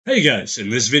Hey guys,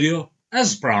 in this video,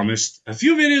 as promised, a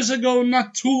few videos ago,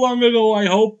 not too long ago I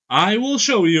hope, I will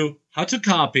show you how to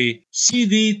copy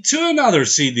CD to another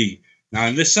CD. Now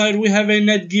on this side we have a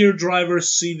Netgear driver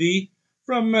CD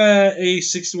from a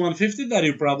 6150 that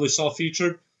you probably saw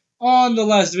featured on the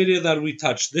last video that we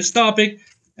touched this topic.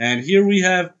 And here we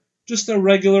have just a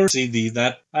regular CD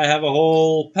that I have a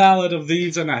whole palette of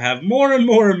these and I have more and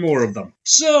more and more of them.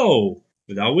 So,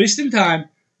 without wasting time,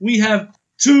 we have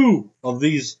two of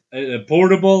these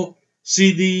portable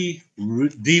CD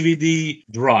DVD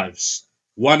drives.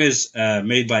 One is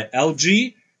made by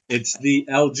LG. It's the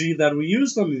LG that we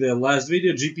used on the last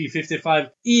video,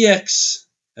 GP55EX,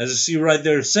 as you see right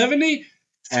there, 70.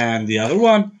 And the other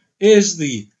one is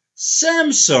the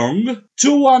Samsung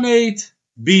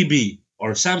 218BB,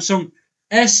 or Samsung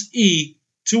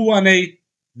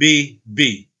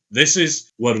SE218BB. This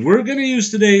is what we're going to use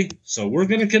today, so we're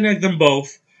going to connect them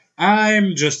both.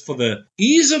 I'm just for the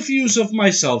ease of use of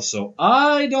myself, so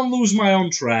I don't lose my own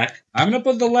track. I'm going to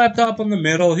put the laptop in the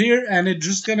middle here, and it's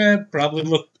just going to probably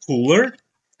look cooler.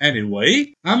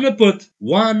 Anyway, I'm going to put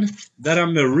one that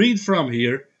I'm going to read from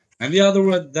here, and the other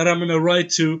one that I'm going to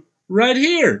write to right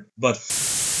here. But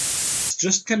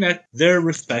just connect their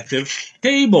respective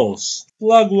cables.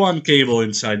 Plug one cable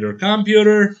inside your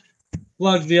computer.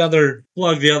 Plug the other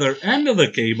end of the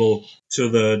cable to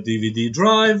the DVD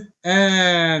drive,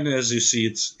 and as you see,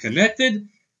 it's connected.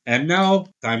 And now,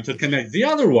 time to connect the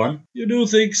other one. You do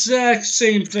the exact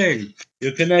same thing.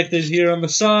 You connect it here on the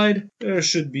side. There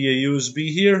should be a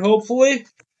USB here, hopefully.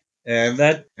 And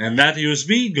that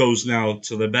USB goes now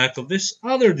to the back of this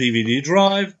other DVD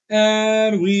drive.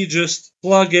 And we just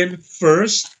plug in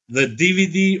first the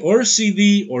DVD or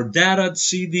CD or data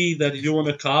CD that you want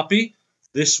to copy.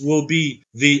 This will be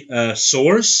the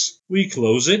source. We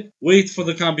close it, wait for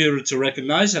the computer to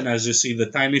recognize, and as you see, the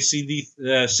tiny CD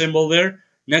symbol there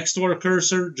next to our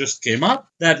cursor just came up.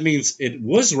 That means it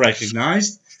was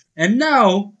recognized. And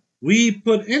now we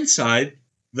put inside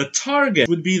the target,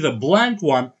 would be the blank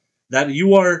one that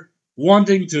you are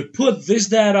wanting to put this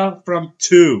data from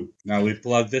to. Now we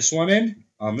plug this one in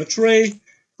on the tray,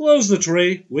 close the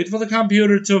tray, wait for the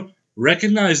computer to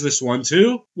recognize this one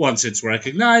too. Once it's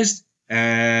recognized,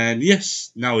 and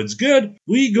yes, now it's good.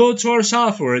 We go to our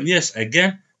software, and yes,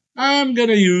 again, I'm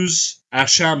gonna use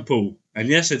Ashampoo. And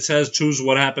yes, it says choose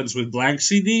what happens with blank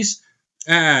CDs.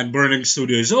 And Burning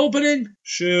Studio is opening.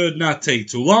 Should not take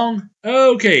too long.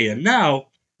 Okay, and now,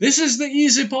 this is the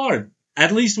easy part.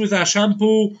 At least with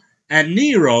Ashampoo and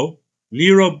Nero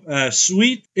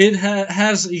Suite, it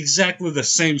has exactly the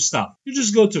same stuff. You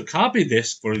just go to copy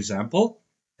this, for example,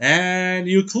 and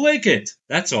you click it.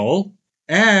 That's all.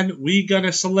 And we're going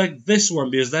to select this one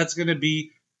because that's going to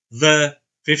be the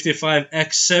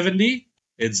 55X70.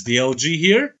 It's the LG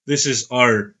here. This is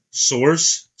our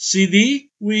source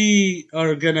CD. We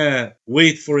are going to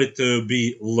wait for it to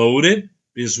be loaded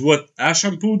because what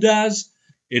Ashampoo does,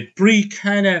 it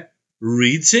kind of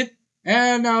reads it.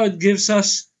 And now it gives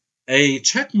us a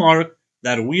check mark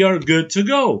that we are good to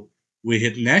go. We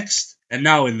hit next. And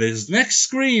now in this next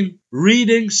screen,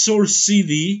 reading source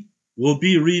CD will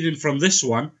be reading from this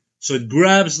one, so it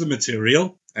grabs the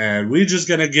material, and we're just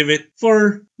gonna give it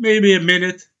for maybe a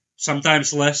minute,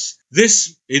 sometimes less.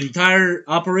 This entire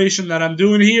operation that I'm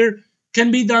doing here can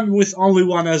be done with only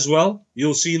one as well.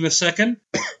 You'll see in a second.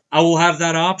 I will have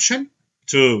that option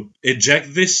to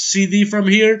eject this CD from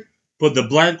here, put the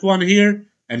blank one here,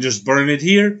 and just burn it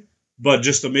here. But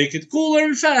just to make it cooler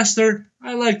and faster,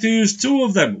 I like to use two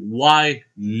of them. Why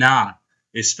not?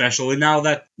 Especially now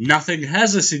that nothing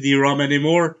has a CD-ROM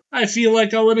anymore, I feel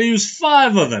like I want to use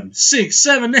 5 of them. 6,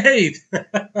 7, 8.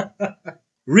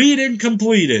 Reading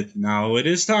completed. Now it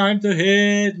is time to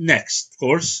hit next. Of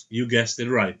course, you guessed it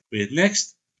right. We hit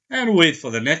next and wait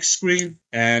for the next screen,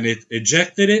 and it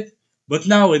ejected it. But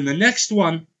now in the next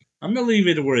one, I'm going to leave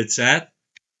it where it's at.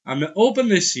 I'm going to open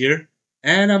this here,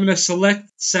 and I'm going to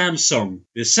select Samsung.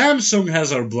 The Samsung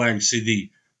has our blank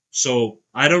CD. So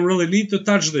I don't really need to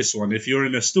touch this one. If you're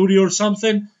in a studio or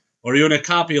something, or you want to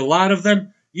copy a lot of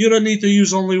them, you don't need to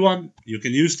use only one. You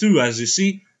can use two. As you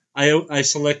see, I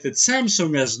selected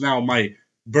Samsung as now my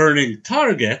burning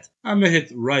target. I'm going to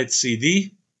hit write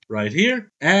CD right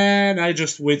here. And I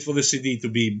just wait for the CD to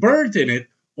be burnt in it,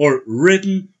 or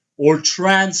written, or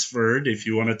transferred, if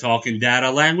you want to talk in data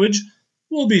language,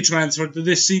 will be transferred to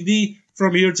this CD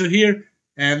from here to here.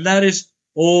 And that is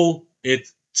all it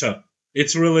took.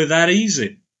 It's really that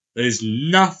easy. There's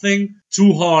nothing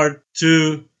too hard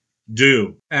to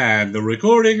do. And the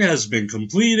recording has been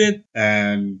completed,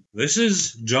 and this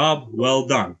is job well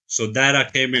done. So data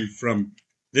came in from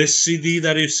this CD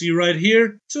that you see right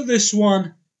here to this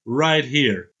one right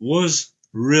here. Was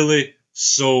really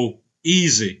so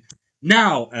easy.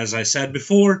 Now, as I said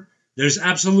before, there's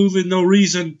absolutely no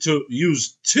reason to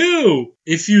use two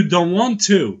if you don't want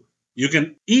to. You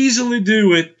can easily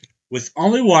do it with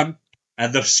only one.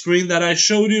 At the screen that I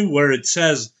showed you where it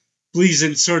says, please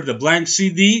insert the blank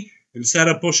CD, instead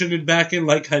of pushing it back in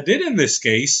like I did in this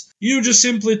case, you just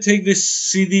simply take this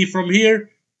CD from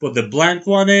here, put the blank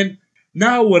one in.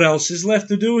 Now what else is left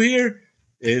to do here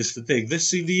is to take this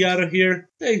CD out of here,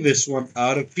 take this one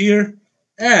out of here,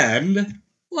 and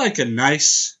like a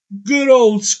nice, good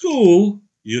old school,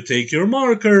 you take your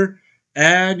marker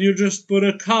and you just put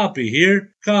a copy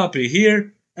here,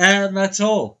 and that's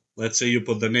all. Let's say you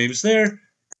put the names there,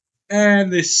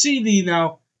 and the CD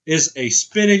now is a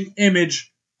spitting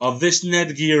image of this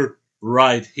Netgear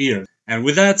right here. And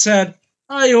with that said,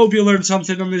 I hope you learned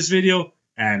something on this video,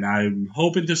 and I'm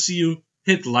hoping to see you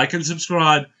hit like and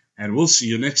subscribe, and we'll see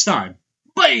you next time.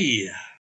 Bye!